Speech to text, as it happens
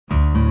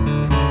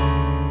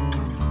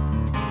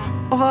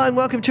Aloha and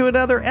welcome to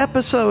another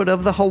episode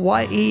of the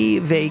Hawaii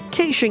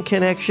Vacation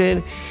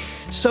Connection.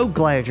 So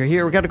glad you're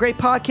here. We've got a great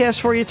podcast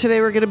for you today.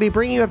 We're going to be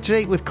bringing you up to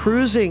date with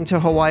cruising to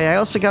Hawaii. I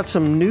also got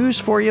some news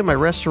for you, my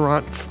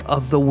restaurant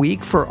of the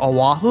week for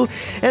Oahu,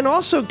 and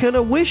also going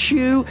to wish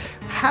you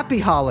happy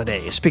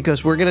holidays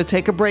because we're going to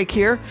take a break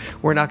here.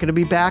 We're not going to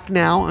be back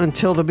now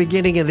until the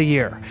beginning of the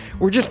year.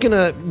 We're just going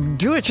to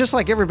do it just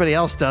like everybody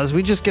else does.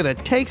 We're just going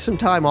to take some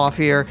time off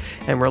here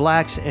and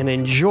relax and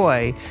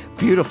enjoy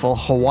beautiful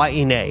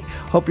Hawaii.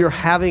 Hope you're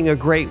having a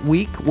great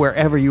week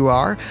wherever you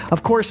are.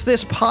 Of course,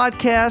 this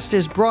podcast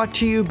is brought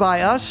to you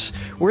by us.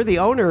 We're the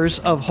owners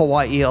of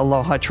Hawaii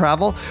Aloha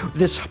Travel.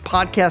 This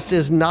podcast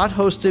is not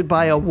hosted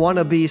by a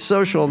wannabe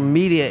social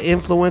media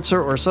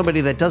influencer or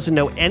somebody that doesn't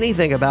know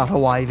anything about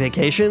Hawaii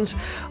vacations.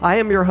 I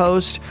am your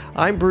host.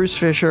 I'm Bruce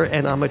Fisher,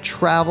 and I'm a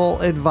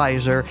travel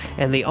advisor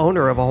and the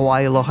owner of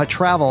Hawaii Aloha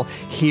Travel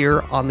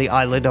here on the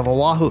island of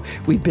Oahu.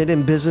 We've been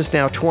in business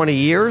now 20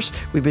 years.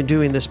 We've been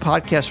doing this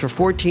podcast for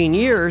 14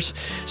 years.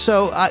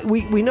 So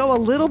we know a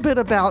little bit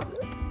about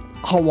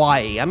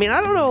Hawaii. I mean,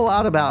 I don't know a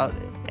lot about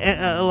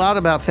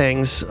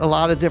things, a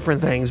lot of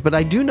different things, but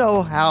I do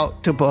know how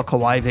to book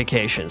Hawaii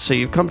vacations. So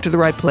you've come to the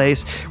right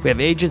place. We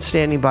have agents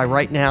standing by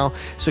right now.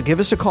 So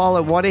give us a call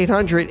at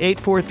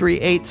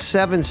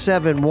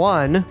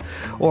 1-800-843-8771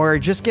 or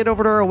just get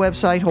over to our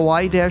website,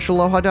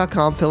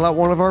 hawaii-aloha.com, fill out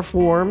one of our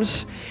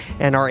forms,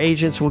 and our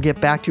agents will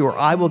get back to you, or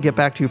I will get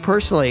back to you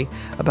personally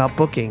about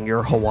booking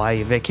your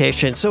Hawaii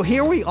vacation. So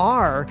here we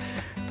are.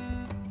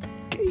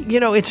 You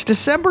know, it's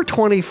December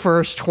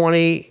 21st,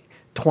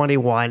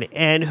 2021,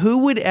 and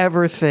who would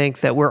ever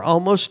think that we're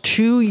almost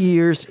 2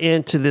 years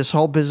into this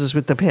whole business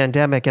with the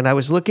pandemic? And I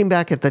was looking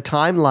back at the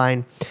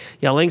timeline.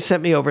 Ling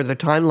sent me over the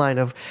timeline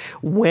of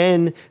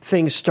when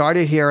things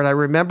started here, and I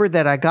remember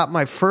that I got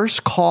my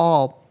first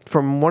call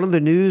from one of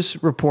the news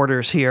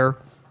reporters here,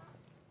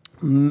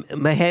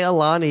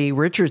 Mahealani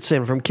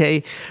Richardson from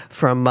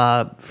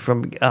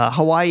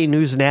Hawaii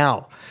News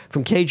Now,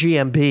 from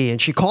KGMB, and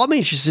she called me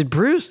and she said,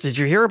 "Bruce, did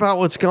you hear about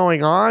what's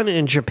going on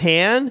in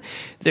Japan?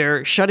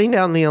 They're shutting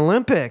down the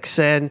Olympics,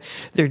 and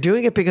they're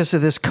doing it because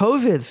of this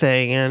COVID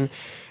thing." And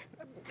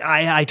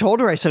I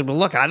told her, I said, "Well,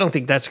 look, I don't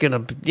think that's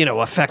going to,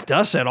 affect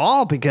us at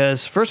all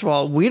because, first of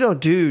all, we don't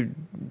do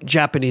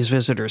Japanese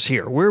visitors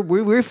here.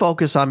 We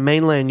focus on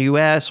mainland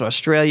U.S.,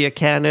 Australia,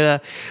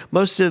 Canada,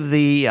 most of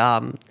the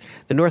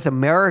North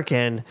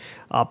American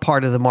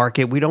part of the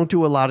market. We don't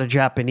do a lot of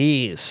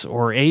Japanese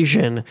or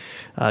Asian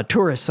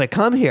tourists that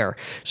come here."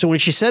 So when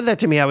she said that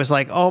to me, I was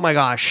like, "Oh my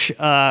gosh,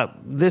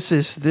 this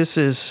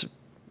is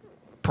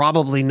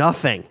probably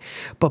nothing."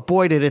 But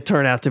boy, did it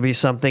turn out to be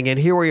something. And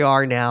here we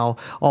are now,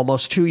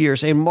 almost 2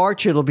 years. In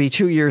March, it'll be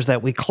 2 years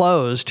that we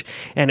closed.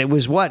 And it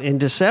was in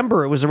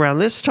December, it was around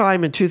this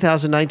time in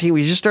 2019,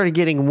 we just started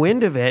getting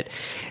wind of it.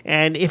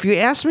 And if you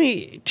ask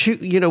me,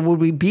 would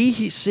we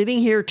be sitting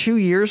here 2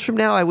 years from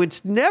now? I would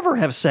never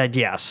have said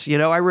yes.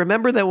 I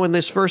remember that when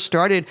this first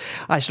started,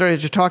 I started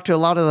to talk to a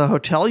lot of the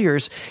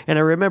hoteliers. And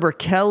I remember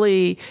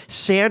Kelly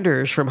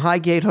Sanders from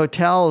Highgate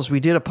Hotels. We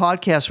did a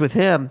podcast with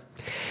him.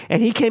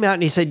 And he came out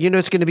and he said,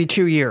 it's going to be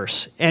 2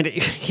 years. And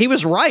he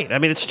was right. I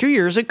mean, it's 2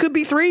 years. It could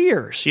be 3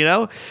 years,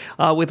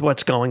 with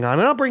what's going on.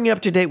 And I'll bring you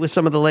up to date with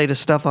some of the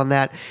latest stuff on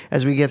that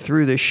as we get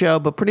through the show.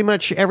 But pretty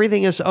much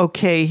everything is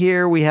okay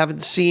here. We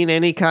haven't seen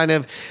any kind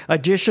of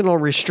additional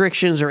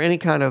restrictions or any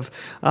kind of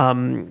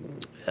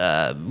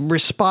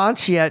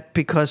response yet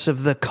because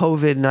of the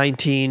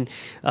COVID-19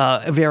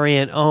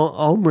 variant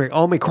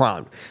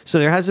Omicron. So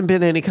there hasn't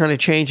been any kind of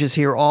changes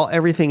here.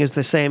 Everything is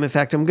the same. In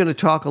fact, I'm going to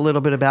talk a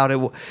little bit about it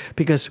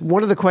because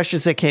one of the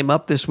questions that came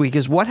up this week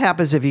is what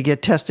happens if you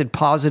get tested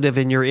positive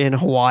and you're in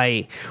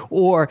Hawaii,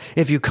 or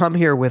if you come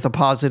here with a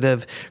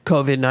positive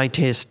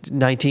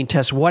COVID-19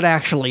 test, what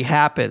actually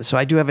happens? So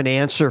I do have an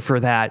answer for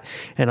that,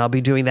 and I'll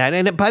be doing that.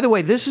 And by the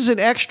way, this is an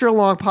extra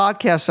long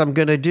podcast I'm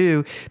going to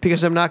do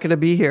because I'm not going to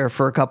be here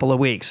for a couple of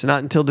weeks,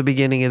 not until the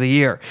beginning of the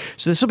year.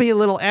 So this will be a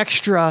little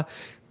extra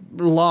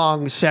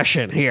long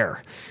session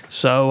here.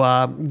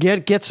 So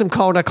get some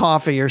Kona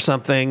coffee or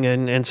something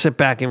and sit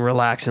back and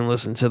relax and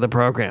listen to the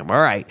program.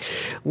 All right,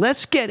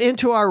 let's get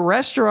into our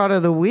restaurant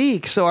of the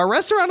week. So our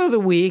restaurant of the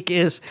week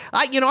is,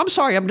 I'm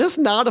sorry, I'm just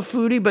not a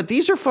foodie, but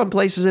these are fun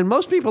places, and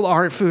most people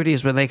aren't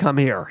foodies when they come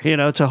here,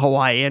 to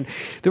Hawaii. And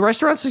the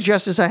restaurant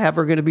suggestions I have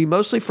are going to be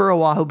mostly for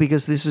Oahu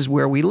because this is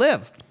where we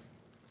live.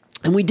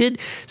 And we did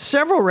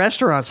several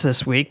restaurants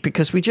this week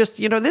because we just,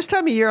 this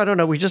time of year, I don't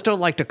know, we just don't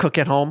like to cook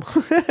at home.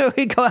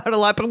 We go out a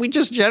lot, but we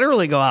just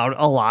generally go out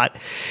a lot.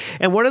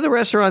 And one of the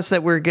restaurants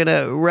that we're going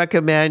to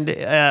recommend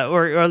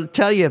or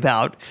tell you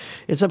about,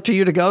 it's up to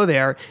you to go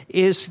there,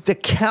 is The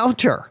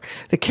Counter.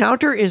 The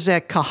Counter is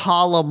at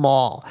Kahala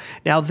Mall.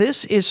 Now,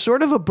 this is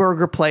sort of a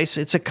burger place.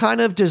 It's a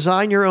kind of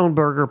design your own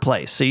burger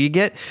place. So you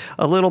get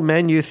a little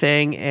menu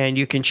thing and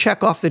you can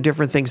check off the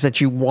different things that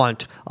you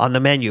want on the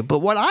menu. But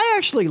what I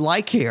actually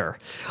like here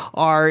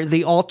are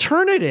the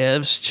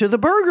alternatives to the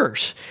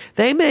burgers.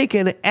 They make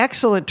an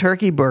excellent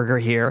turkey burger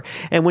here.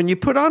 And when you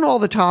put on all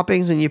the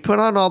toppings and you put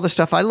on all the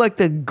stuff, I like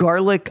the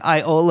garlic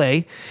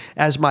aioli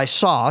as my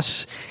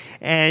sauce.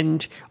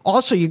 And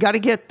also, you got to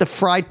get the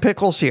fried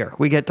pickles here.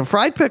 We get the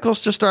fried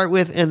pickles to start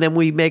with, and then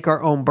we make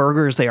our own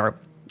burgers there.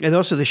 And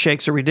also the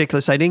shakes are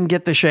ridiculous. I didn't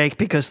get the shake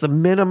because the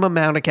minimum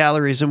amount of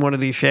calories in one of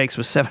these shakes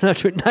was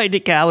 790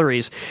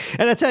 calories.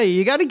 And I tell you,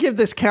 you got to give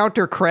this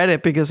counter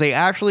credit because they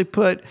actually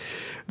put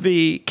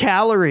the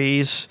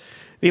calories,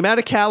 the amount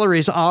of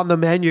calories on the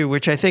menu,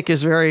 which I think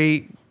is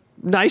very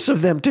nice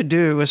of them to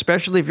do,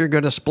 especially if you're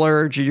going to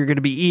splurge and you're going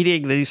to be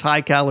eating these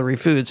high-calorie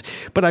foods.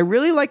 But I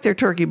really like their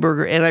turkey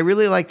burger, and I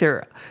really like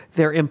their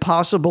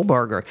Impossible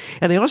Burger.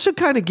 And they also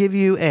kind of give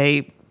you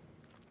a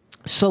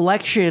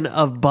selection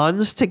of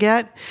buns to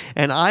get,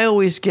 and I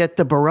always get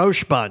the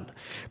brioche bun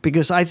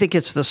because I think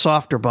it's the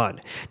softer bun.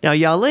 Now,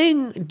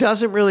 Yaling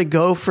doesn't really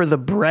go for the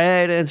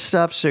bread and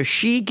stuff, so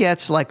she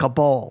gets like a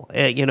bowl.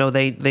 They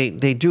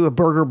do a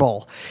burger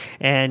bowl,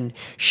 and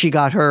she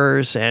got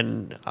hers,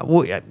 and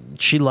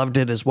she loved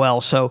it as well.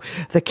 So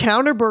the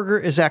counter burger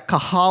is at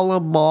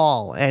Kahala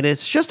Mall, and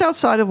it's just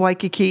outside of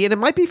Waikiki, and it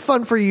might be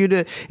fun for you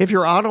to, if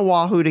you're on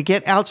Oahu, to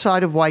get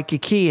outside of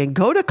Waikiki and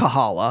go to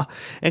Kahala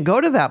and go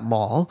to that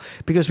mall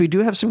because we do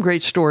have some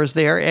great stores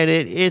there, and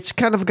it's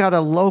kind of got a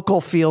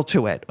local feel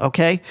to it,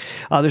 okay?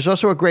 There's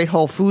also a great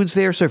Whole Foods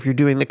there, so if you're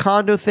doing the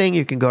condo thing,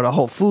 you can go to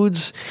Whole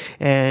Foods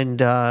and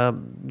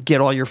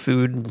get all your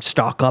food and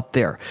stock up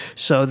there.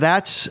 So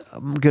that's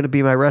going to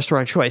be my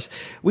restaurant choice.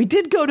 We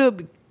did go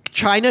to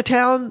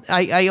Chinatown.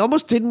 I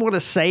almost didn't want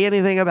to say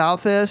anything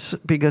about this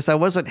because I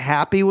wasn't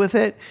happy with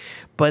it,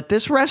 but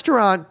this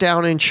restaurant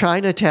down in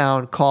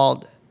Chinatown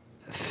called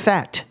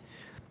Fete,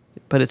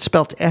 but it's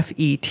spelled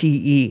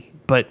Fete,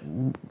 but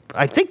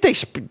I think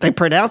they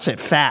pronounce it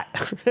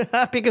fat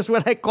because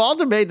when I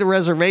called and made the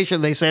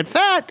reservation, they said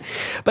fat.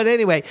 But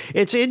anyway,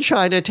 it's in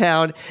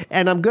Chinatown,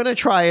 and I'm going to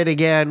try it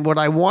again. What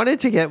I wanted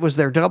to get was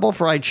their double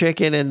fried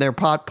chicken and their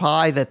pot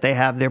pie that they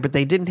have there, but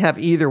they didn't have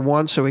either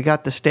one, so we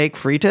got the steak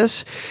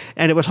fritas,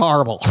 and it was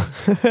horrible.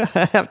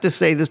 I have to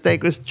say the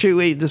steak was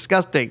chewy,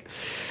 disgusting.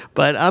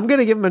 But I'm going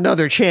to give them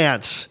another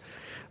chance.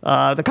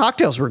 The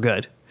cocktails were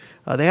good.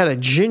 They had a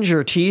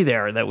ginger tea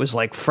there that was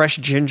like fresh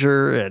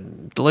ginger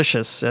and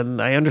delicious,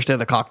 and I understand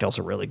the cocktails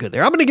are really good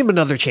there. I'm going to give them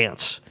another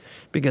chance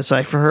because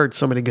I've heard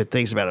so many good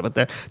things about it,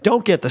 but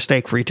don't get the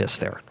steak fritas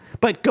there.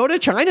 But go to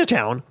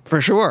Chinatown for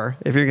sure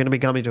if you're going to be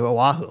coming to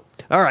Oahu.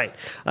 All right,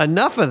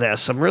 enough of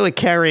this. I'm really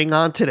carrying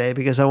on today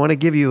because I want to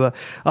give you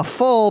a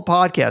full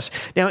podcast.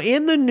 Now,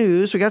 in the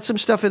news, we got some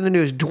stuff in the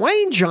news.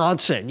 Dwayne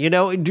Johnson,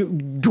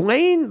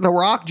 Dwayne "The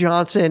Rock"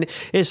 Johnson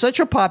is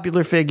such a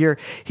popular figure.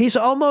 He's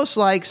almost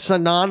like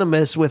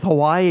synonymous with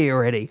Hawaii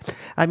already.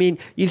 I mean,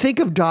 you think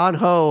of Don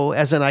Ho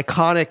as an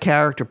iconic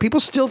character.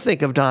 People still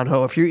think of Don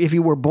Ho. If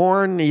you were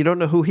born and you don't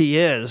know who he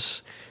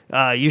is,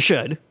 you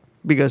should,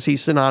 because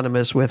he's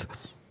synonymous with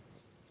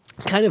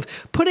kind of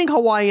putting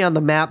Hawaii on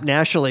the map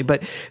nationally.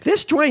 But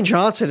this Dwayne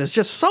Johnson is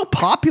just so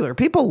popular.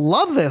 People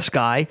love this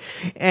guy.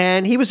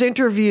 And he was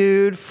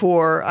interviewed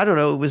for, I don't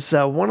know, it was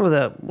one of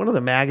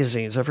the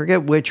magazines. I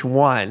forget which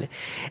one.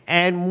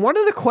 And one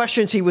of the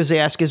questions he was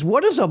asked is,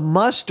 what is a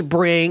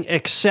must-bring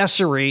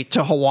accessory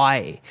to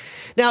Hawaii?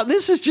 Now,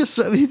 this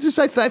is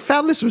I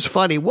found this was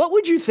funny. What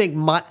would you think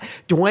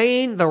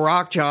Dwayne "The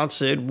Rock"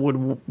 Johnson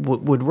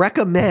would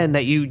recommend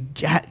that you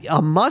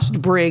a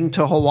must bring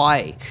to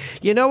Hawaii?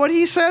 You know what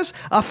he says?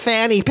 A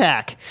fanny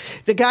pack.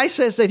 The guy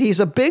says that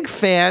he's a big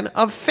fan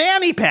of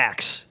fanny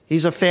packs.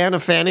 He's a fan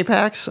of fanny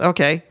packs?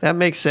 Okay, that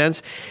makes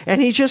sense. And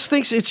he just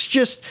thinks it's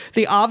just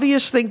the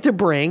obvious thing to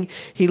bring.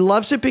 He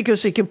loves it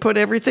because he can put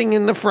everything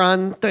in the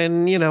front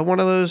and, one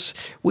of those,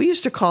 what do we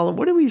used to call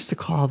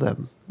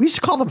them? We used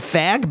to call them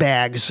fag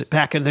bags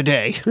back in the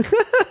day.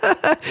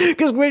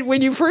 Because when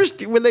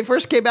they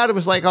first came out, it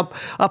was like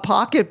a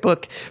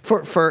pocketbook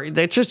for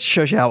that just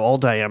shows you how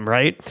old I am,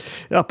 right?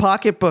 A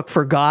pocketbook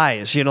for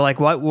guys, like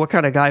what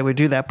kind of guy would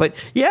do that? But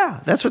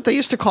yeah, that's what they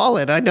used to call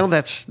it. I know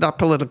that's not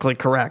politically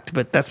correct,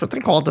 but that's what they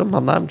called them.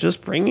 I'm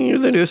just bringing you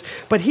the news.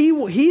 But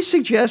he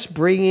suggests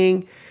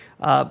bringing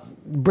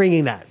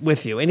that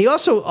with you. And he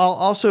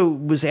also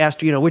was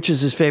asked, which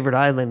is his favorite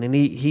island. And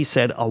he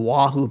said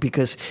Oahu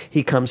because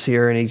he comes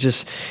here and he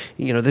just,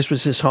 this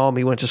was his home.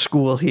 He went to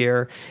school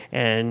here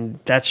and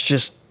that's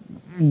just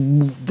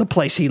the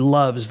place he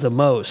loves the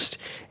most.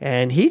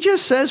 And he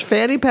just says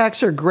fanny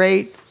packs are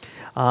great.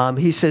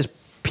 He says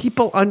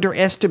people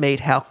underestimate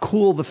how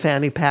cool the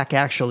fanny pack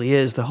actually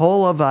is. The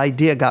whole of the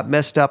idea got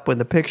messed up when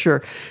the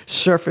picture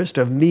surfaced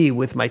of me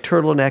with my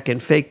turtleneck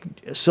and fake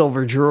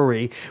silver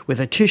jewelry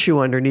with a tissue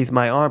underneath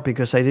my arm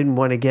because I didn't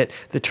want to get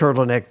the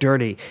turtleneck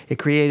dirty. It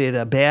created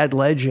a bad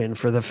legend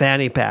for the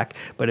fanny pack,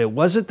 but it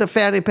wasn't the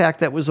fanny pack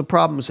that was the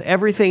problem. It was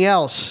everything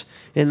else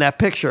in that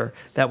picture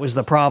that was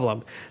the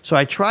problem. So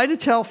I try to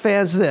tell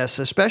fans this,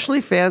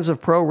 especially fans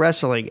of pro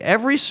wrestling.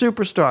 Every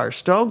superstar,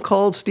 Stone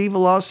Cold, Steve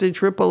Austin,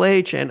 Triple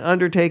H, and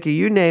Undertaker,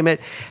 you name it,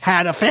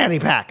 had a fanny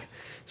pack.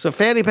 So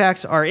fanny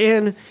packs are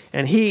in,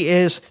 and he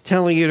is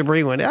telling you to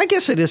bring one. I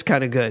guess it is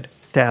kind of good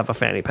to have a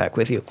fanny pack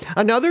with you.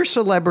 Another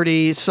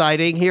celebrity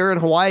sighting here in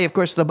Hawaii, of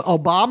course, the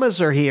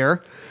Obamas are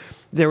here.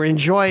 They're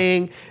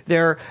enjoying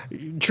their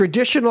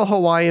traditional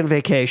Hawaiian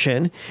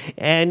vacation.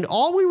 And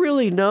all we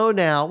really know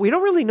now, we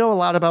don't really know a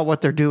lot about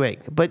what they're doing.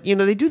 But,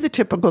 they do the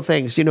typical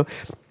things.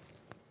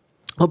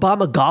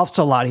 Obama golfs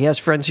a lot. He has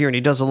friends here and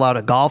he does a lot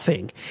of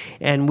golfing.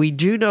 And we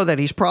do know that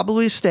he's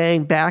probably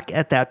staying back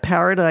at that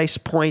Paradise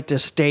Point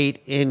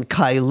estate in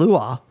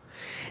Kailua.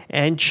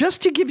 And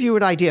just to give you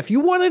an idea, if you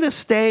wanted to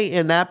stay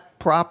in that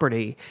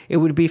property, it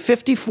would be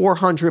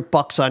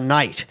 $5,400 a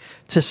night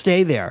to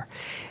stay there.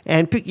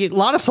 And a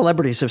lot of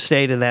celebrities have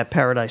stayed in that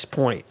Paradise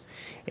Point.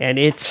 And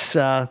it's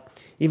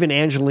even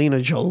Angelina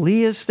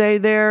Jolie has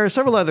stayed there.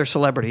 Several other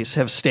celebrities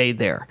have stayed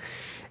there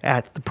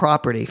at the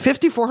property.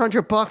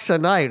 $5,400 a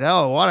night.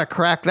 Oh, what a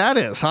crack that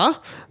is, huh?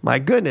 My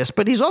goodness.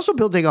 But he's also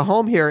building a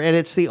home here, and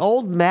it's the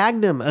old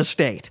Magnum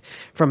estate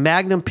from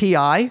Magnum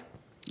PI.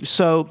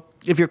 So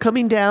if you're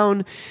coming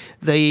down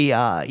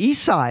the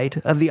east side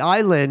of the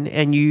island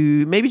and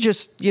you maybe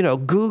just,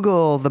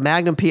 Google the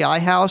Magnum PI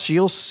house,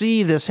 you'll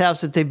see this house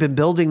that they've been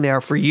building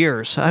there for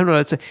years. I don't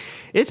know.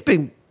 It's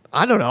been,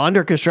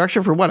 under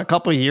construction for a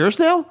couple of years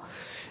now?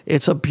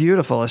 It's a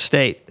beautiful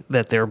estate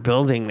that they're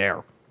building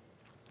there.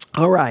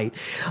 All right.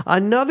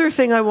 Another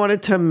thing I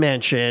wanted to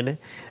mention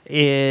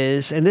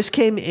is, and this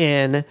came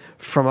in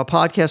from a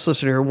podcast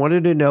listener who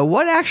wanted to know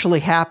what actually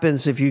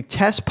happens if you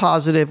test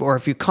positive or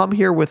if you come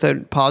here with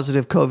a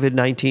positive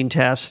COVID-19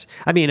 test.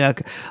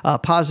 A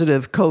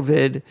positive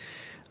COVID.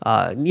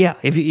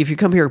 If you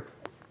come here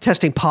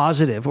testing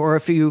positive, or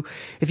if you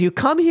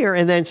come here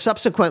and then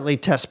subsequently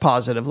test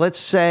positive, let's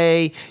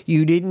say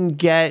you didn't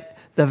get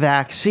the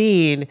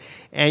vaccine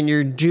and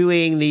you're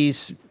doing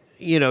these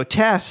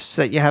tests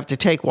that you have to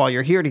take while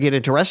you're here to get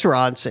into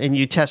restaurants, and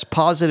you test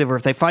positive, or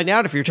if they find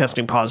out if you're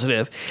testing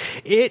positive,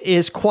 it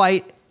is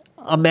quite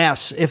a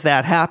mess if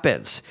that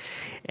happens.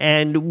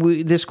 And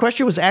this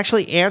question was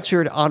actually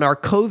answered on our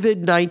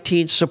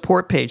COVID-19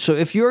 support page. So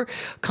if you're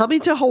coming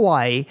to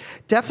Hawaii,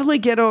 definitely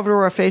get over to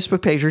our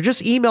Facebook page or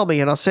just email me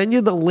and I'll send you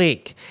the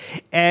link.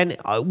 And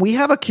we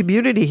have a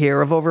community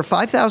here of over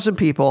 5,000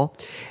 people.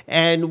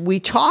 And we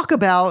talk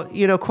about,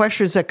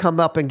 questions that come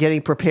up and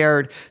getting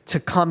prepared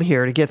to come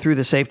here to get through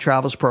the Safe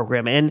Travels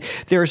program. And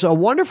there's a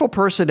wonderful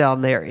person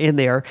down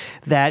there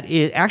that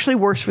actually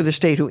works for the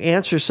state who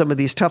answers some of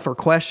these tougher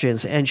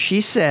questions. And she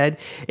said,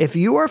 if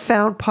you are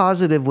found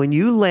positive when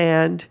you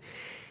land,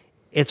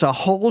 it's a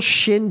whole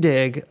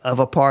shindig of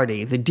a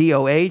party. The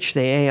DOH,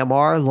 the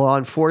AMR, law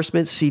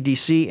enforcement,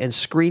 CDC, and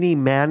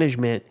screening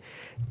management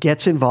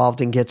gets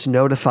involved and gets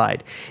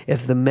notified.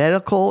 If the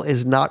medical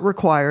is not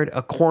required,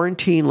 a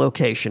quarantine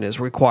location is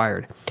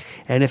required.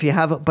 And if you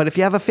have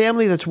a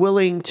family that's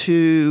willing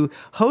to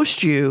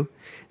host you,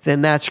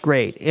 then that's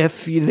great.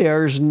 If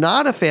there's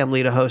not a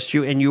family to host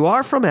you and you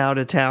are from out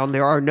of town,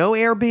 there are no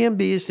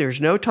Airbnbs, there's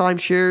no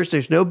timeshares,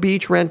 there's no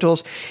beach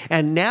rentals.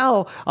 And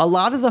now a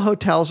lot of the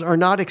hotels are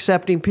not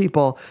accepting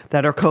people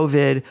that are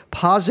COVID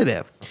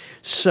positive.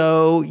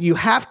 So you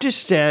have to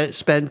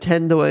spend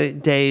 10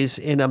 days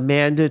in a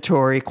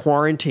mandatory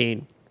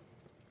quarantine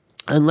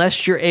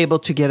unless you're able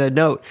to get a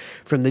note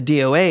from the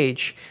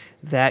DOH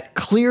that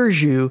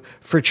clears you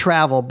for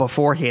travel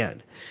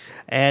beforehand.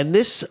 And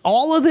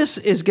all of this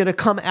is going to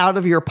come out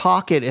of your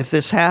pocket if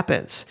this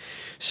happens.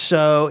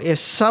 So if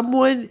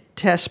someone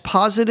tests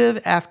positive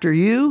after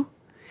you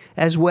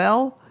as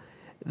well,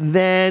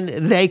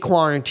 then they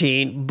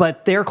quarantine,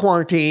 but their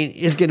quarantine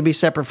is going to be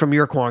separate from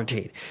your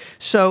quarantine.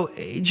 So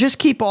just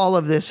keep all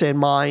of this in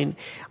mind.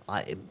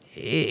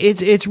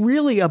 It's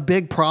really a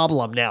big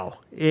problem now.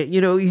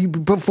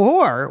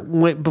 Before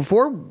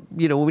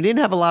when we didn't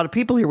have a lot of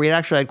people here, we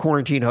actually had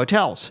quarantine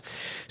hotels.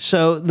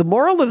 So the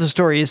moral of the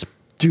story is,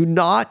 do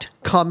not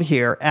come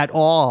here at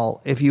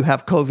all if you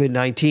have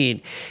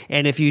COVID-19.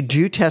 And if you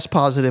do test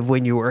positive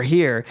when you are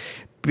here,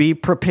 be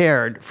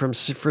prepared for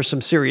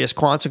some serious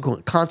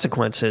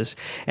consequences,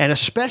 and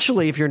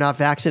especially if you're not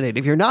vaccinated.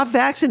 If you're not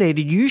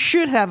vaccinated, you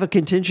should have a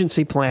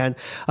contingency plan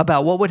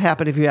about what would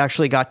happen if you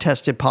actually got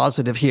tested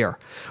positive here,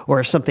 or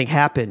if something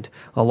happened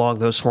along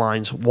those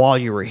lines while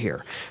you were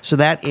here. So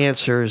that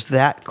answers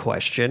that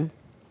question.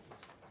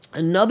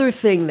 Another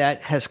thing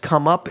that has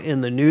come up in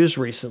the news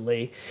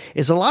recently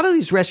is a lot of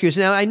these rescues.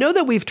 Now, I know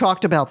that we've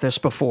talked about this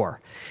before,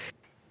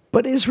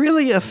 but it's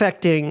really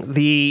affecting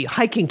the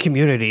hiking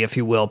community, if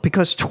you will,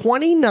 because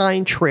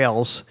 29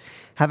 trails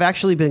have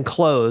actually been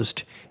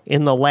closed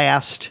in the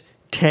last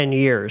 10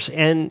 years.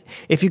 And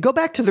if you go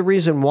back to the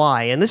reason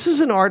why, and this is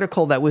an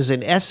article that was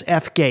in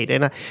SF Gate,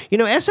 and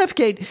SF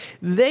Gate,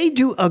 they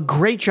do a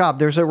great job.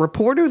 There's a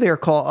reporter there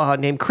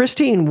named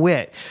Christine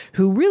Witt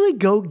who really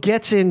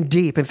gets in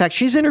deep. In fact,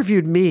 she's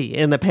interviewed me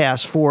in the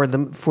past for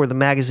the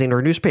magazine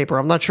or newspaper.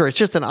 I'm not sure. It's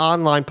just an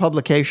online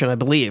publication, I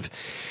believe.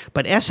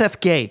 But SF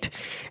Gate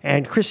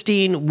and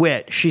Christine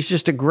Witt, she's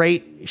just a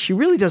great she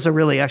really does a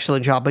really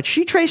excellent job, but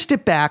she traced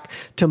it back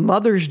to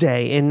Mother's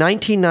Day in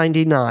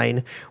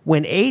 1999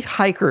 when 8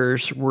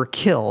 hikers were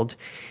killed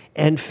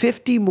and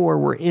 50 more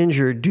were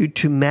injured due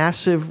to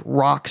massive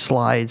rock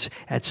slides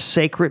at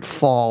Sacred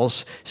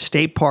Falls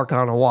State Park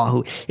on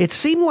Oahu. It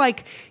seemed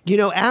like,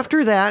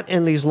 after that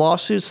and these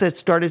lawsuits that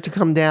started to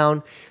come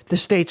down, the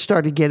state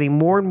started getting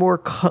more and more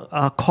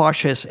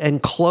cautious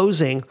and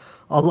closing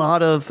a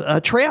lot of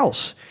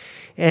trails.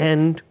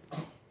 And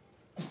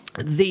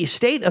the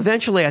state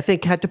eventually, I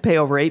think, had to pay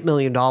over $8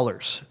 million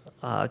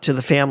to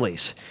the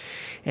families.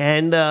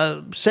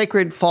 And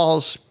Sacred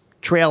Falls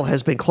Trail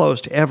has been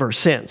closed ever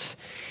since.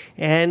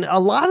 And a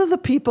lot of the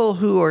people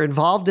who are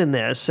involved in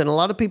this and a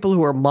lot of people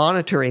who are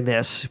monitoring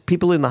this,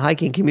 people in the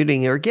hiking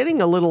community, are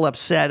getting a little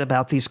upset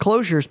about these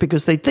closures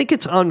because they think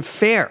it's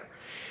unfair.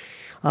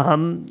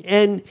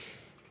 And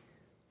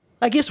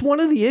I guess one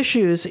of the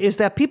issues is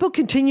that people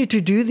continue to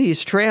do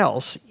these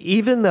trails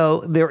even though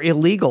they're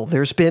illegal.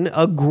 There's been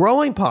a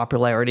growing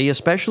popularity,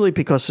 especially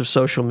because of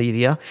social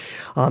media.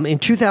 In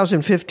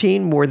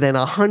 2015, more than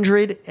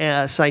 100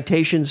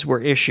 citations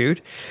were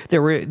issued.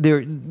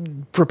 There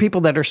for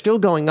people that are still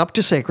going up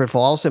to Sacred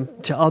Falls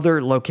and to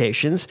other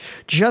locations.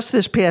 Just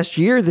this past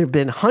year, there have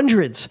been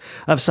hundreds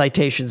of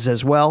citations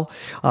as well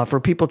for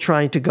people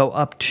trying to go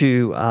up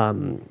to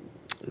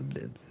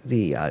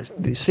the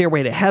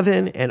Stairway to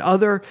Heaven and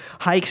other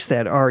hikes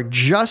that are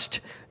just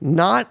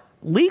not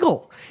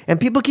legal, and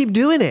people keep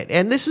doing it,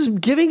 and this is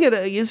giving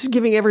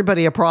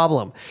everybody a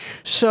problem.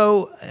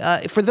 So,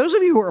 for those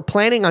of you who are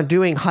planning on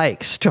doing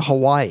hikes to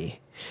Hawaii,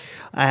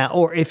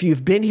 or if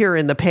you've been here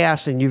in the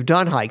past and you've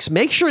done hikes,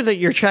 make sure that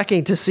you're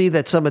checking to see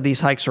that some of these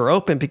hikes are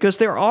open, because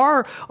there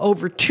are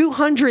over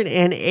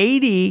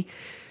 280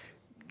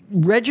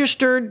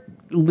 registered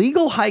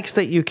legal hikes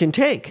that you can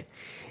take.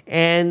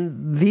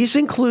 And these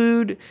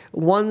include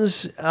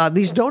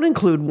these don't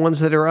include ones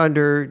that are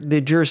under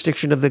the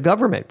jurisdiction of the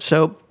government.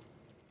 So,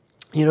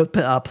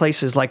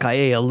 places like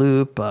Aiea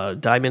Loop,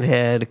 Diamond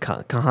Head,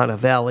 Kahana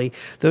Valley,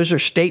 those are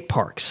state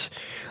parks.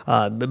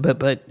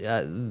 But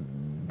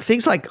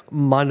things like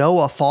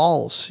Manoa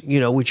Falls,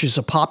 which is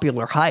a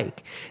popular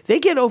hike, they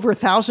get over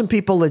 1,000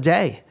 people a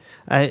day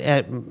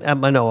at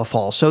Manoa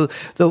Falls. So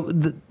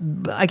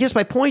I guess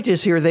my point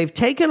is here, they've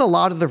taken a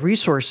lot of the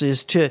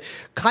resources to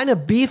kind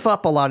of beef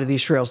up a lot of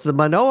these trails. The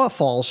Manoa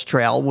Falls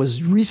Trail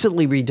was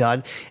recently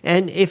redone,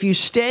 and if you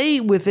stay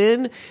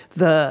within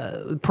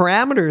the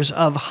parameters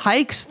of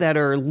hikes that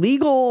are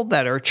legal,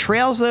 that are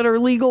trails that are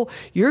legal,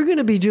 you're going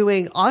to be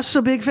doing us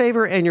a big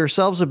favor and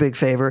yourselves a big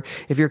favor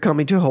if you're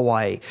coming to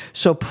Hawaii.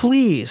 So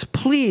please,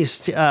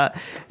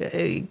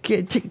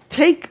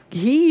 take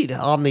heed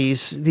on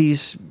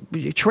these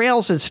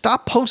trails and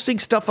stop posting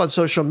stuff on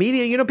social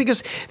media,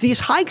 because these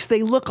hikes,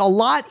 they look a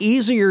lot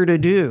easier to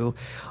do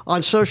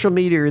on social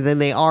media than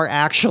they are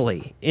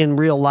actually in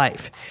real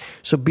life.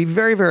 So be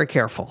very, very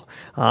careful.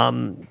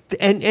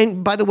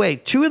 And by the way,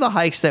 2 of the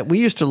hikes that we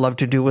used to love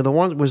to do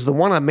was the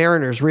one on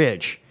Mariners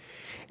Ridge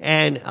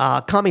and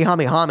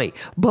Kamehameha.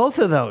 Both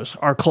of those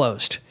are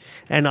closed,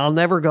 and I'll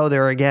never go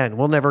there again.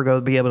 We'll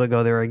never be able to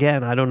go there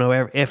again. I don't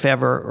know if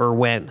ever or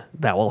when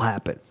that will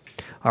happen.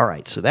 All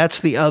right, so that's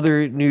the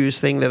other news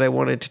thing that I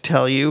wanted to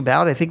tell you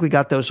about. I think we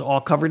got those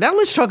all covered. Now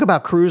let's talk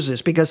about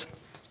cruises, because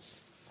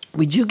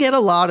we do get a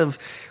lot of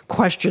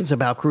questions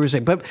about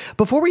cruising. But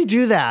before we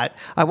do that,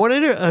 I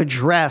wanted to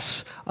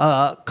address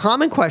a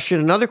common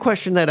question, another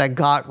question that I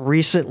got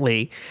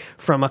recently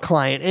from a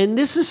client. And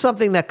this is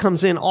something that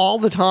comes in all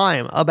the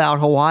time about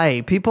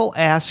Hawaii. People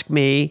ask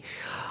me,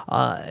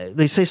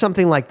 they say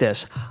something like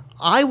this: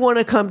 I want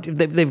to come to,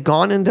 they've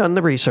gone and done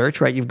the research,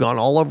 right? You've gone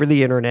all over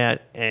the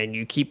internet and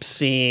you keep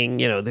seeing,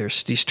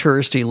 there's these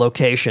touristy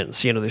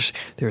locations,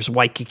 there's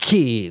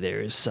Waikiki,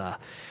 there's,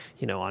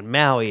 on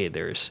Maui,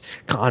 there's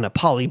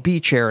Kaanapali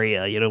Beach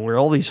area, where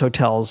all these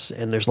hotels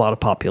and there's a lot of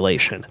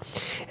population.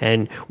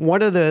 And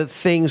one of the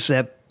things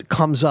that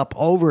comes up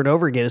over and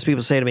over again is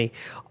people say to me,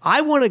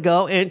 I want to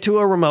go into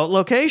a remote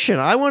location.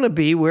 I want to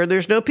be where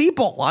there's no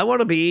people. I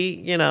want to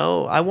be,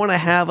 I want to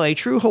have a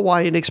true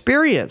Hawaiian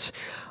experience.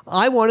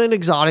 I want an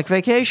exotic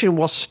vacation.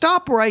 Well,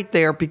 stop right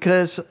there,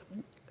 because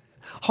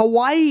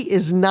Hawaii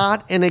is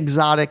not an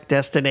exotic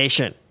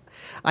destination.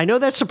 I know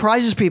that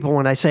surprises people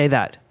when I say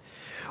that.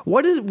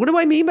 What do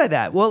I mean by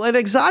that? Well, an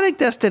exotic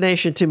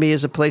destination to me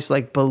is a place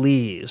like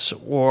Belize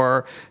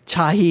or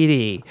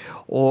Tahiti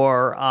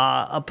or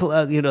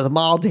the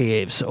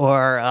Maldives,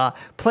 or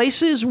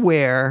places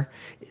where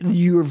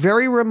you're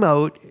very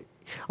remote.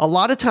 A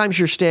lot of times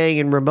you're staying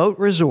in remote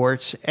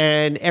resorts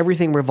and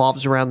everything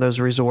revolves around those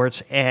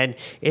resorts, and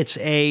it's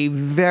a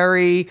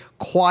very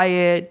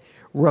quiet,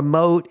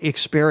 remote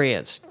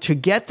experience. To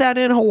get that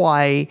in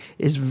Hawaii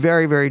is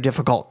very, very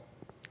difficult.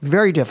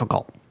 Very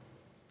difficult.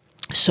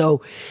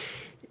 So,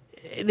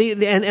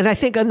 and I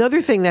think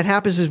another thing that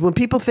happens is when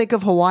people think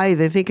of Hawaii,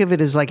 they think of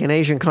it as like an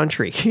Asian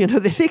country.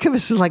 They think of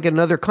us as like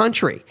another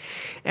country.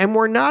 And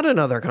we're not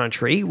another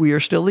country. We are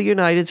still the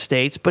United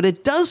States, but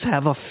it does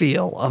have a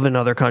feel of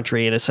another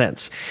country in a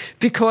sense,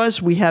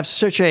 because we have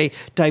such a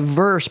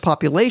diverse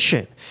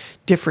population.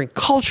 different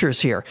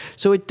cultures here.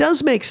 So it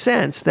does make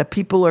sense that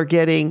people are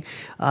getting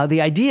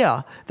the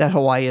idea that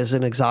Hawaii is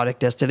an exotic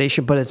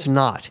destination, but it's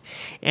not.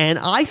 And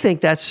I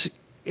think that's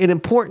an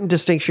important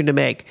distinction to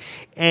make.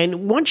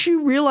 And once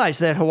you realize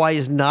that Hawaii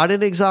is not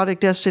an exotic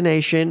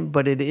destination,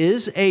 but it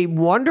is a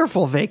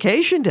wonderful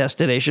vacation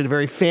destination, a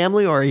very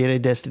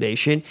family-oriented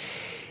destination,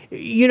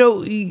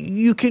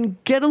 you can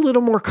get a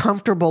little more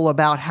comfortable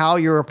about how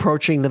you're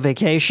approaching the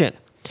vacation.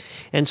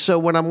 And so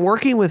when I'm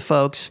working with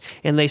folks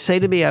and they say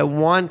to me, I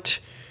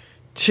want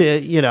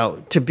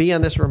to be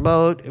on this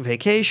remote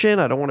vacation,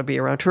 I don't want to be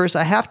around tourists,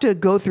 I have to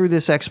go through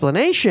this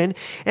explanation.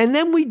 And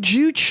then we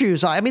do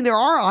choose. I mean, there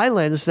are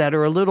islands that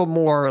are a little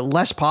more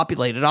less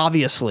populated,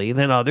 obviously,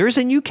 than others.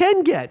 And you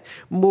can get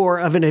more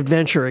of an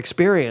adventure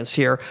experience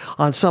here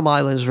on some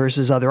islands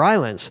versus other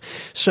islands.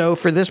 So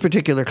for this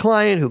particular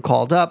client who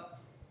called up,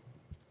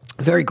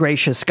 very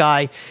gracious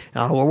guy.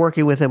 We're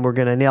working with him. We're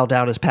going to nail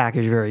down his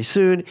package very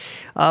soon.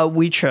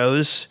 We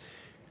chose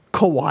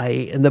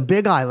Kauai and the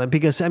Big Island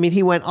because,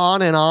 he went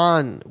on and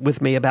on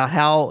with me about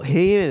how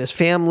he and his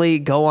family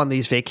go on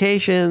these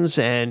vacations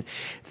and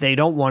they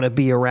don't want to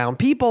be around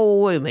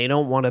people and they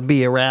don't want to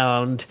be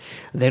around,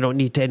 they don't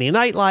need any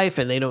nightlife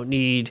and they don't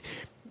need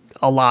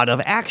a lot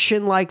of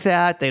action like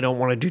that. They don't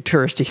want to do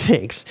touristy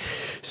things.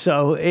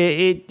 So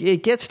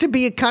it gets to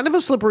be kind of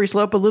a slippery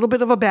slope, a little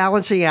bit of a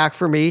balancing act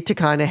for me to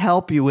kind of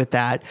help you with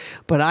that.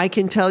 But I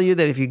can tell you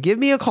that if you give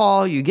me a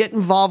call, you get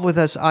involved with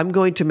us, I'm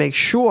going to make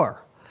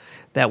sure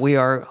that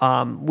we're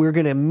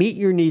going to meet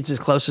your needs as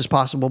close as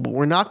possible, but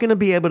we're not going to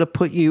be able to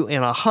put you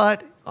in a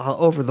hut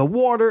over the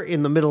water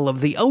in the middle of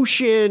the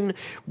ocean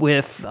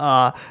with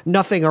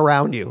nothing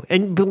around you.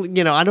 And,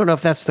 I don't know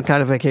if that's the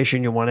kind of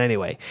vacation you want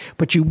anyway,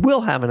 but you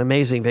will have an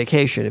amazing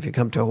vacation if you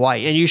come to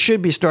Hawaii, and you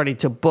should be starting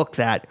to book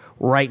that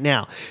right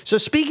now. So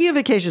speaking of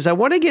vacations, I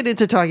want to get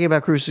into talking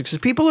about cruises because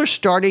people are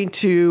starting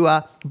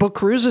to book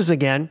cruises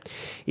again,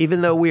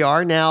 even though we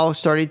are now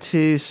starting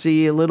to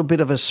see a little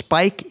bit of a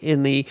spike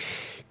in the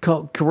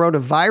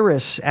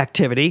coronavirus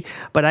activity,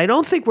 but I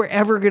don't think we're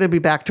ever going to be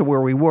back to where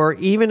we were,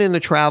 even in the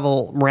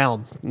travel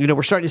realm.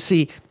 We're starting to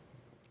see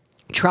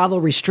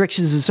travel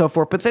restrictions and so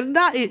forth, but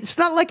it's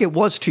not like it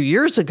was 2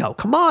 years ago.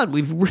 Come on,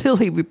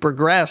 we've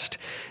progressed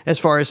as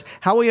far as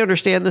how we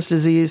understand this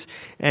disease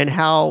and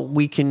how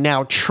we can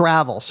now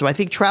travel. So I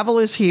think travel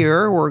is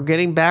here. We're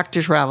getting back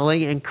to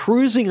traveling, and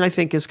cruising, I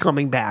think, is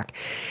coming back.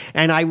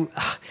 And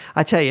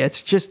I tell you,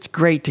 it's just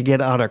great to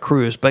get on a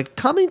cruise, but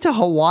coming to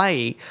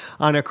Hawaii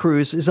on a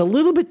cruise is a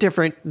little bit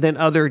different than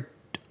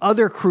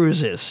other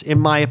cruises, in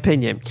my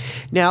opinion.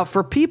 Now,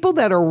 for people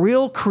that are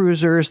real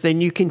cruisers,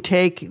 then you can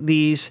take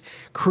these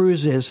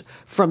cruises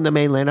from the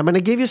mainland. I'm going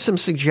to give you some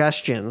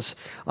suggestions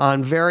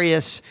on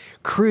various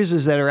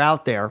cruises that are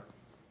out there.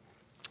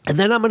 And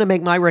then I'm going to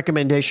make my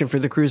recommendation for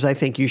the cruise I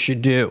think you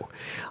should do.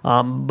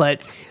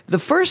 But the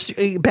first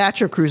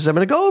batch of cruises, I'm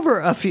going to go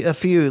over a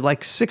few,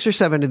 like 6 or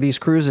 7 of these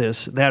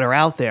cruises that are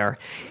out there.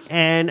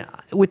 And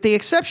with the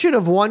exception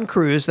of one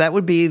cruise, that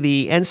would be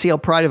the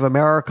NCL Pride of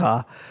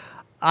America,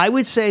 I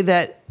would say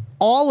that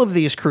all of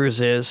these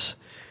cruises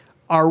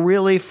are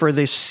really for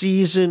the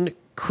seasoned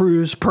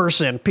cruise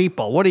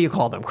people. What do you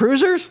call them?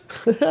 Cruisers?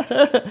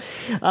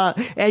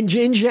 And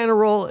in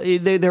general,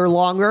 they're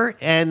longer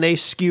and they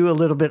skew a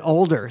little bit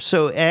older.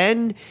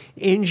 And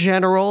in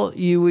general,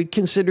 you would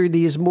consider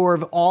these more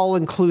of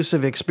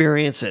all-inclusive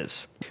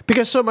experiences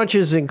because so much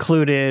is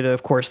included,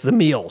 of course, the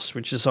meals,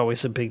 which is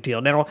always a big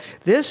deal. Now,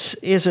 this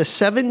is a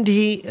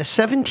 17-day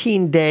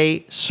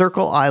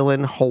Circle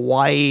Island,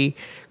 Hawaii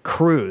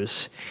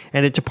cruise,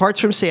 and it departs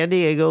from San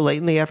Diego late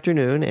in the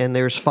afternoon, and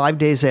there's 5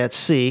 days at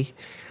sea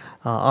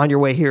on your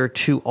way here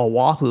to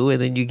Oahu,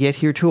 and then you get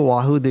here to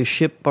Oahu. The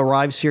ship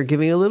arrives here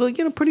giving a little,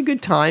 pretty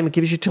good time. It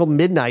gives you till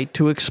midnight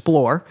to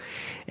explore,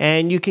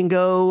 and you can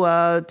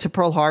go to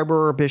Pearl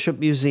Harbor or Bishop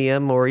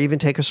Museum, or even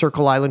take a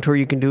Circle Island tour.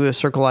 You can do a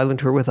Circle Island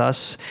tour with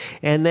us,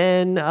 and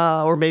then,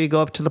 or maybe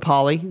go up to the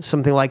Poly,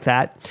 something like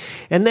that,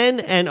 and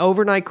then an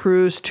overnight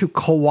cruise to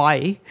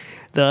Kauai.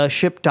 The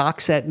ship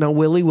docks at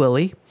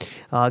Nauwili.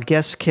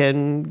 Guests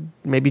can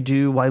maybe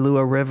do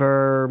Wailua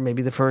River,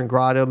 maybe the Fern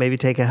Grotto, maybe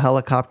take a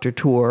helicopter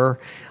tour,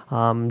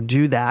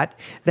 do that.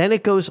 Then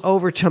it goes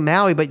over to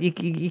Maui, but you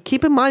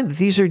keep in mind that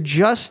these are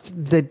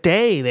just the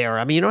day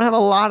there. You don't have a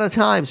lot of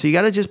time, so you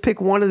got to just pick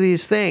one of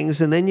these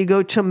things, and then you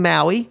go to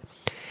Maui.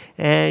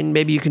 And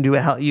maybe you can do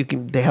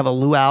they have a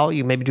luau.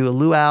 You maybe do a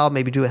luau,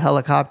 maybe do a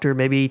helicopter,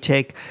 maybe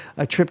take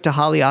a trip to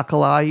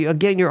Haleakala.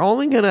 Again, you're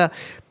only going to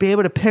be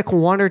able to pick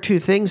one or two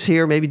things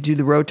here. Maybe do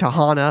the road to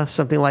Hana,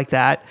 something like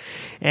that.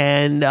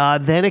 And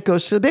then it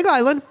goes to the Big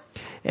Island,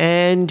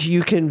 and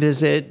you can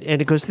visit, and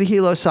it goes to the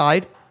Hilo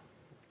side.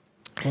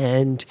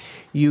 And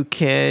you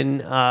can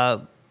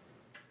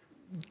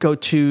go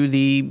to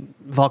the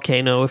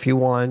volcano if you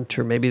want,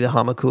 or maybe the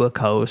Hamakua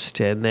coast,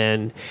 and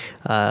then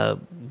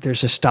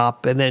there's a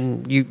stop, and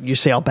then you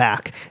sail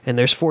back, and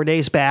there's 4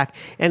 days back,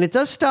 and it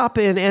does stop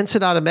in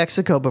Ensenada,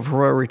 Mexico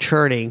before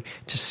returning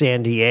to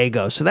San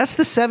Diego. So that's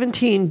the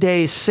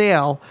 17-day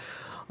sail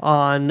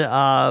on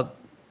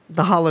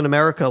the Holland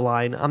America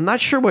line. I'm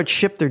not sure what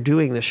ship they're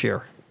doing this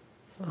year.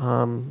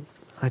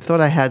 I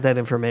thought I had that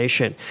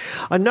information.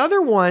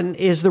 Another one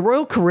is the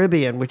Royal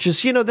Caribbean, which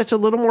is, that's a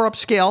little more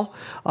upscale,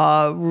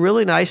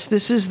 really nice.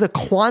 This is the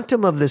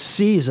Quantum of the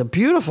Seas, a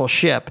beautiful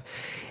ship.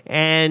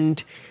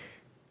 And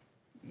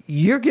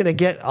you're going to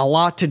get a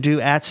lot to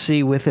do at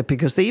sea with it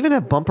because they even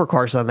have bumper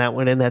cars on that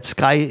one and that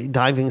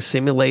skydiving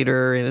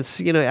simulator. And it's,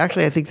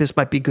 actually, I think this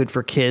might be good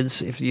for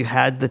kids if you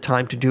had the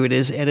time to do it.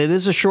 And it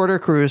is a shorter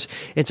cruise.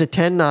 It's a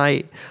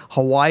 10-night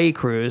Hawaii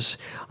cruise.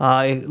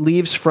 It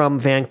leaves from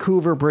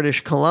Vancouver,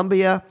 British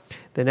Columbia.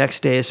 The next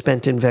day is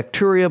spent in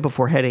Victoria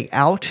before heading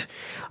out.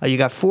 You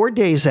got 4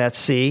 days at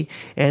sea,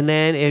 and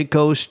then it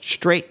goes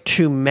straight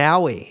to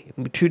Maui.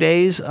 2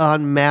 days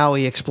on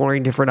Maui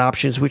exploring different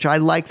options, which I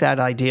like that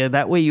idea.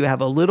 That way you have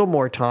a little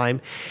more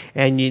time,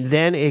 and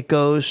then it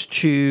goes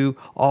to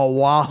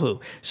Oahu.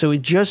 So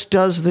it just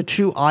does the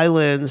 2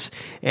 islands,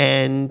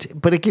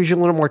 but it gives you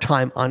a little more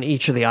time on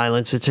each of the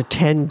islands. It's a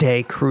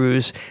 10-day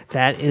cruise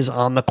that is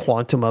on the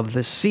Quantum of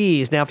the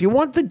Seas. Now, if you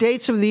want the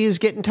dates of these,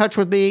 get in touch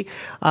with me.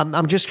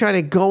 I'm just kind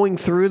of going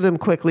through them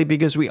quickly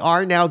because we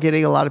are now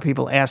getting a lot of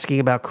people asking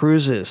about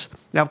cruises.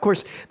 Now, of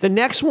course, the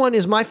next one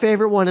is my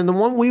favorite one and the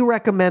one we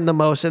recommend the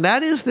most, and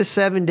that is the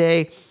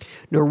 7-day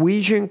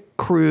Norwegian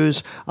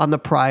cruise on the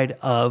Pride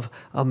of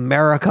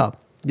America.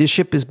 This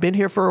ship has been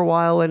here for a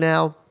while and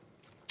now.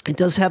 It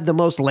does have the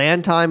most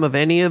land time of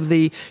any of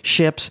the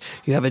ships.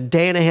 You have a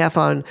day and a half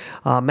on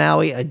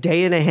Maui, a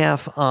day and a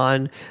half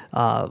on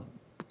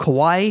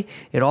Kauai.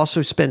 It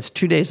also spends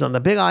 2 days on the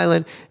Big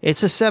Island.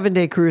 It's a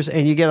 7-day cruise,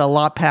 and you get a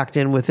lot packed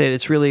in with it.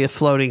 It's really a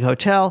floating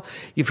hotel.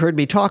 You've heard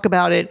me talk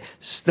about it.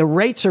 The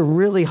rates are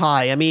really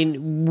high. I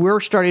mean, we're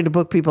starting to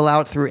book people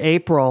out through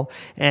April,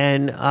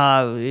 and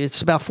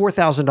it's about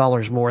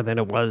 $4,000 more than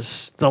it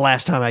was the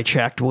last time I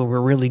checked when we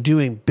were really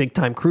doing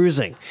big-time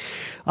cruising.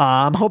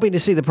 I'm hoping to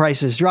see the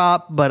prices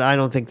drop, but I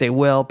don't think they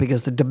will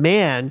because the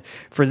demand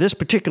for this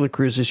particular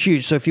cruise is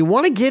huge. So if you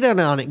want to get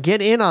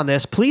in on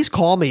this, please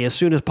call me as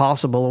soon as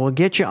possible and we'll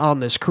get you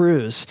on this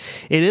cruise.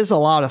 It is a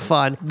lot of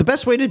fun. The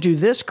best way to do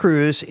this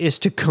cruise is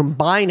to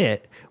combine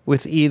it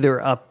with either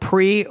a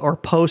pre or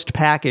post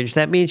package.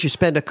 That means you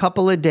spend a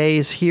couple of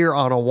days here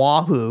on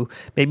Oahu,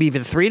 maybe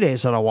even 3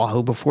 days on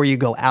Oahu before you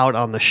go out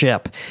on the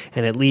ship,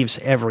 and it leaves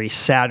every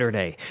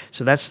Saturday.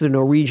 So that's the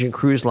Norwegian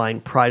Cruise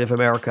Line, Pride of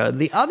America.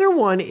 The other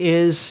one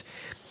is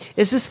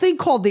this thing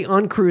called the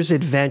Uncruise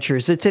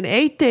Adventures. It's an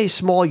 8-day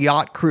small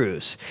yacht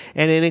cruise,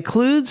 and it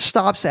includes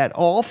stops at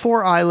all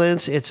 4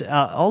 islands. It's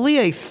only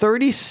a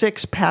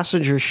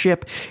 36-passenger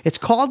ship. It's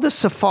called the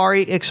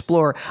Safari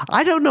Explorer.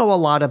 I don't know a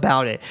lot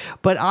about it,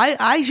 but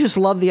I just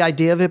love the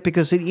idea of it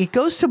because it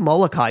goes to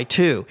Molokai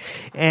too,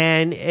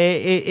 and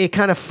it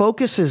kind of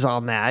focuses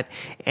on that.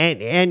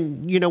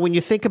 And when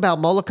you think about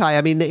Molokai,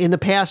 I mean, in the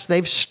past,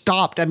 they've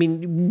stopped. I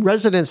mean,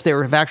 residents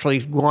there have actually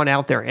gone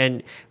out there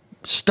and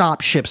stop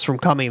ships from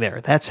coming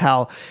there. That's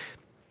how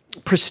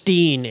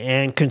pristine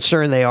and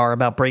concerned they are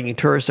about bringing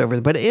tourists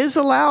over. But it is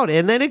allowed.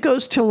 And then it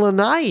goes to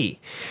Lanai.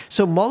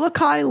 So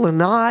Molokai,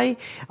 Lanai,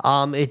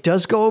 it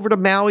does go over to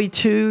Maui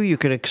too. You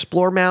can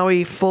explore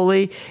Maui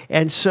fully.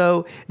 And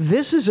so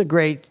this is a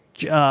great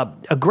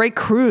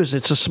cruise.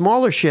 It's a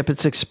smaller ship.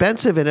 It's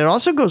expensive. And it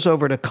also goes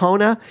over to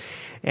Kona.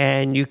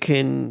 And you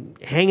can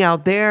hang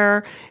out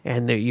there,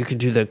 and you can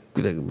do the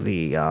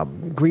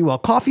Greenwell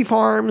Coffee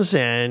Farms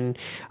and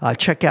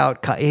check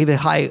out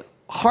Ka'aihai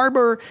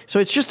Harbor. So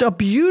it's just a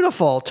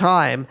beautiful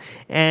time,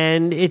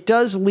 and it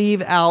does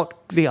leave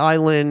out the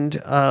island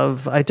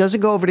of. It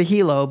doesn't go over to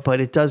Hilo,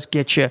 but it does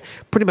get you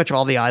pretty much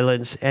all the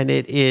islands, and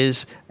it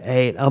is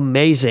an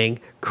amazing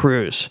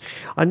cruise.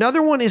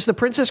 Another one is the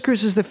Princess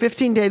Cruise, is the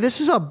 15-day.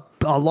 This is a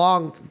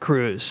long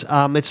cruise.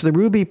 It's the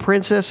Ruby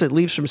Princess. It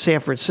leaves from San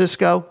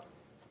Francisco.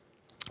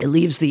 It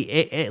leaves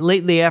late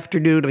in the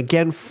afternoon.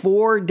 Again,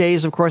 4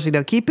 days of crossing.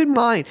 Now, keep in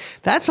mind,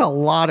 that's a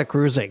lot of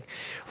cruising.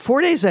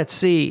 4 days at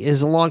sea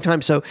is a long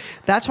time. So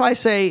that's why I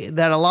say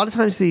that a lot of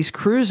times these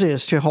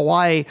cruises to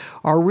Hawaii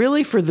are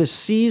really for the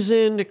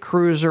seasoned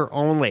cruiser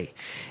only.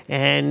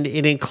 And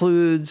it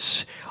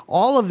includes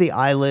all of the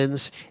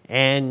islands,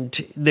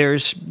 and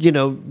there's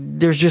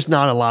just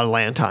not a lot of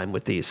land time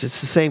with these.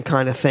 It's the same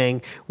kind of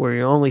thing where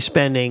you're only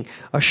spending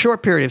a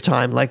short period of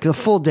time, like a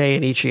full day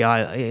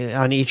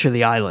on each of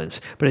the islands.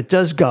 But it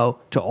does go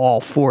to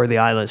all 4 of the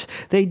islands.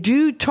 They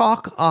do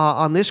talk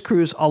on this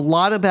cruise a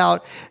lot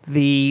about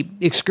the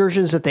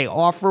excursions that they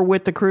offer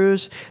with the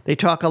cruise. They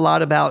talk a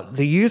lot about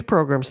the youth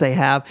programs they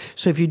have.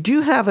 So if you do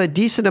have a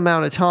decent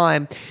amount of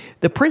time,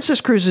 the Princess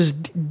Cruises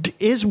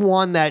is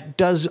one that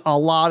does a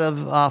lot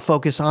of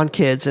focus on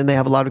kids, and they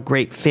have a lot of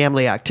great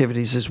family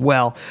activities as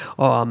well.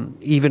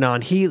 Even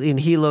in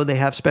Hilo, they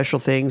have special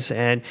things,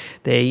 and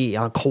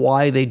on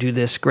Kauai, they do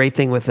this great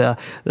thing with the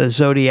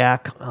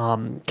Zodiac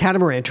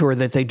catamaran tour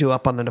that they do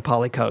up on the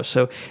Nepali coast.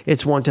 So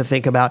it's one to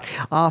think about.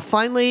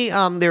 Finally,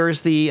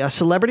 there's the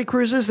Celebrity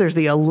Cruises. There's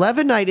the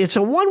 11-night. It's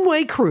a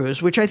one-way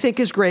cruise, which I think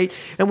is great,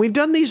 and we've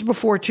done these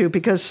before too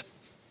because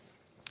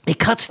it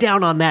cuts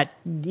down on that,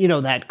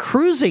 that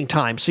cruising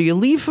time. So you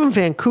leave from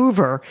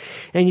Vancouver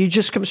and you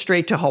just come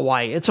straight to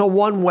Hawaii. It's a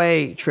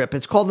one-way trip.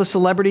 It's called the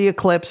Celebrity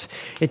Eclipse.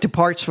 It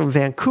departs from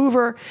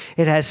Vancouver.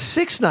 It has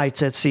 6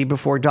 nights at sea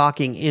before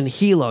docking in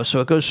Hilo.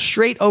 So it goes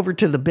straight over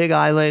to the Big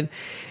Island.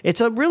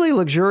 It's a really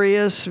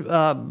luxurious,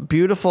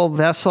 beautiful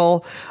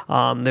vessel.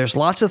 There's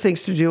lots of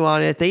things to do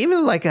on it. They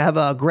even have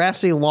a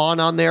grassy lawn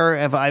on there.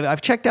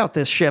 I've checked out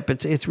this ship.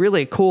 It's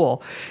really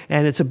cool.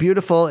 And it's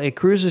it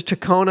cruises to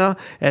Kona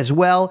as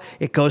well.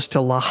 It goes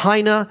to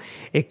Lahaina.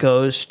 It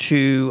goes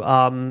to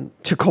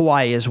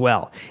Kauai as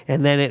well.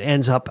 And then it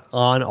ends up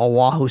on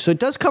Oahu. So it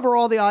does cover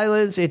all the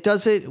islands. It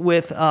does it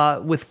with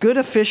good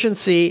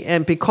efficiency.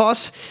 And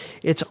because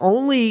it's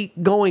only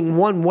going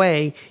one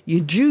way,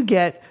 you do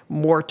get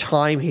more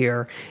time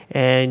here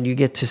and you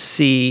get to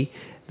see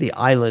the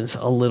islands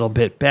a little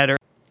bit better.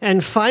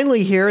 And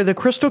finally here, the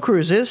Crystal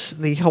Cruises,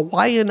 the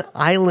Hawaiian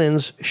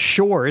Islands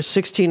Shores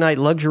 16-night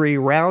luxury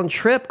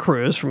round-trip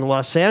cruise from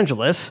Los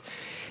Angeles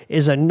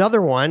is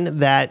another one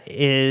that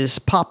is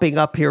popping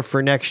up here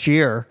for next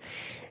year.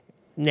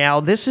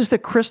 Now, this is the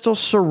Crystal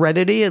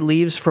Serenity. It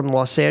leaves from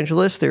Los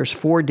Angeles. There's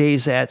 4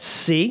 days at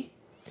sea.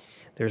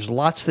 There's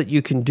lots that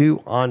you can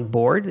do on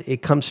board.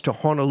 It comes to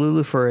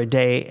Honolulu for a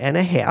day and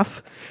a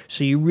half.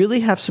 So you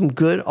really have some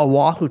good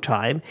Oahu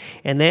time.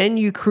 And then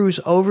you cruise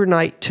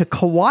overnight to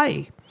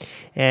Kauai.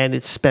 And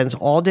it spends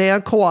all day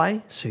on Kauai.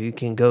 So you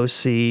can go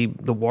see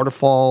the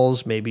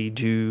waterfalls, maybe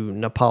do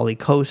Napali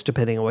Coast,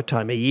 depending on what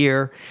time of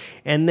year.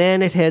 And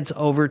then it heads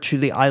over to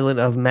the island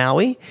of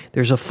Maui.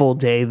 There's a full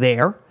day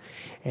there.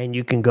 And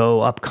you can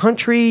go up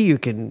country. You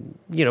can,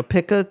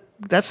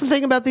 that's the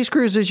thing about these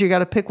cruises. You got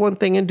to pick one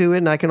thing and do it,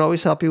 and I can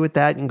always help you with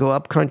that. You can go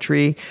up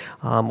country,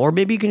 or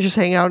maybe you can just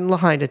hang out in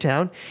Lahaina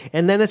town.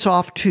 And then it's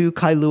off to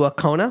Kailua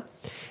Kona,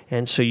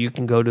 and so you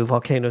can go to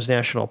Volcanoes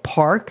National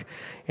Park.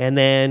 And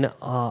then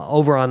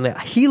over on the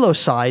Hilo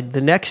side,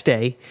 the next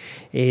day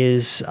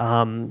is,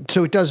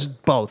 so it does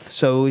both.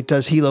 So it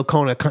does Hilo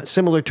Kona,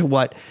 similar to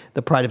what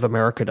the Pride of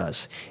America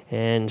does.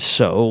 And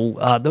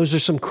so those are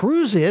some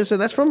cruises,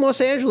 and that's from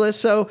Los Angeles.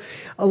 So,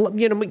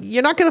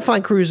 you're not going to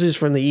find cruises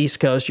from the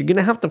East Coast. You're going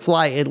to have to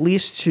fly at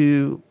least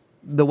to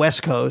the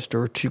West Coast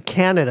or to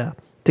Canada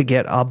to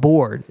get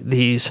aboard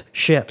these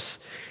ships.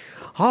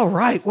 All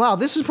right. Wow.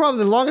 This is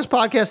probably the longest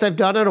podcast I've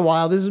done in a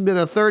while. This has been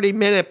a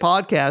 30-minute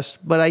podcast,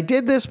 but I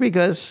did this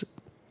because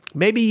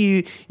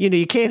maybe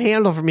you can't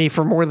handle for me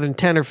for more than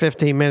 10 or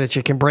 15 minutes.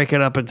 You can break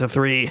it up into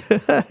three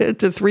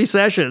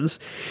sessions.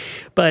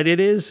 But it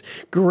is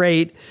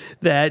great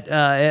that,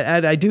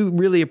 and I do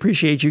really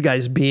appreciate you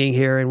guys being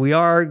here. And we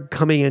are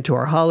coming into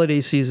our holiday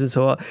season.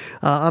 So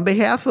on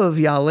behalf of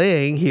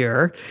Yaling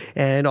here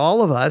and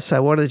all of us, I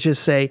want to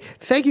just say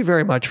thank you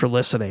very much for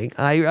listening.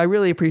 I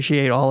really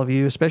appreciate all of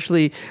you,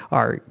 especially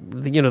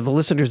the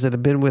listeners that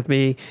have been with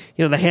me,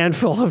 the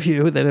handful of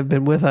you that have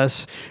been with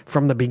us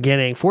from the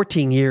beginning,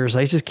 14 years.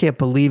 I just can't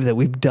believe that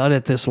we've done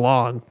it this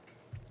long.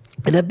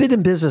 And I've been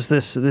in business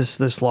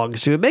this long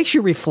too. It makes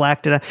you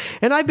reflect, and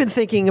I've been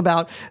thinking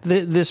about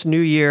this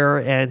new year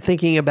and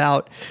thinking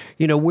about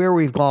where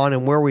we've gone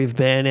and where we've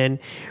been, and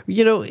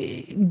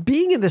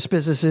being in this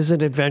business is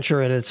an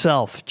adventure in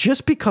itself.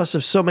 Just because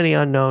of so many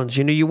unknowns,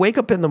 you wake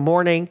up in the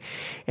morning,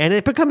 and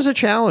it becomes a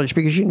challenge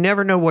because you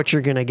never know what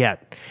you're going to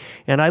get.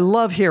 And I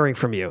love hearing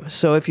from you.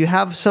 So if you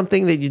have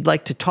something that you'd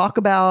like to talk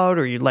about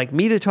or you'd like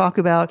me to talk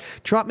about,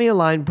 drop me a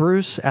line,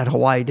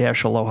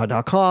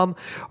 bruce@hawaii-aloha.com,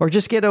 or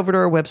just get over to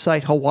our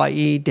website,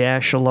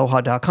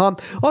 hawaii-aloha.com.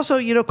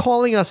 Also,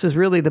 calling us is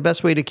really the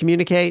best way to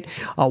communicate.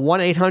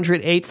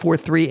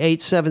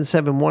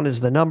 1-800-843-8771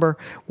 is the number.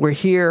 We're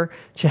here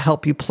to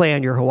help you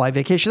plan your Hawaii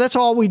vacation. That's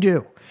all we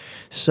do.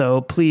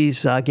 So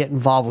please get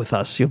involved with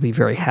us. You'll be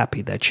very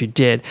happy that you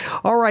did.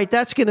 All right,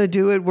 that's going to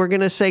do it. We're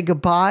going to say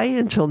goodbye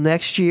until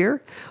next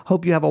year.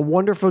 Hope you have a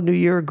wonderful new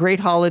year, a great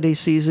holiday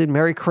season.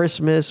 Merry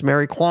Christmas,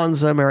 Merry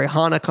Kwanzaa, Merry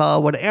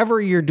Hanukkah, whatever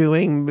you're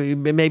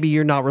doing. Maybe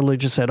you're not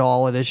religious at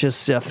all and it's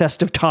just a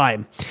festive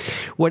time.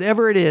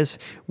 Whatever it is,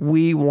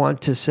 we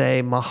want to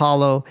say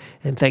mahalo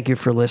and thank you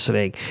for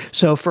listening.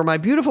 So for my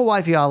beautiful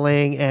wife,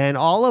 Yaling, and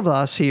all of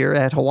us here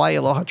at Hawaii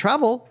Aloha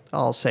Travel,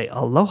 I'll say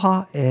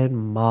aloha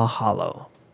and mahalo.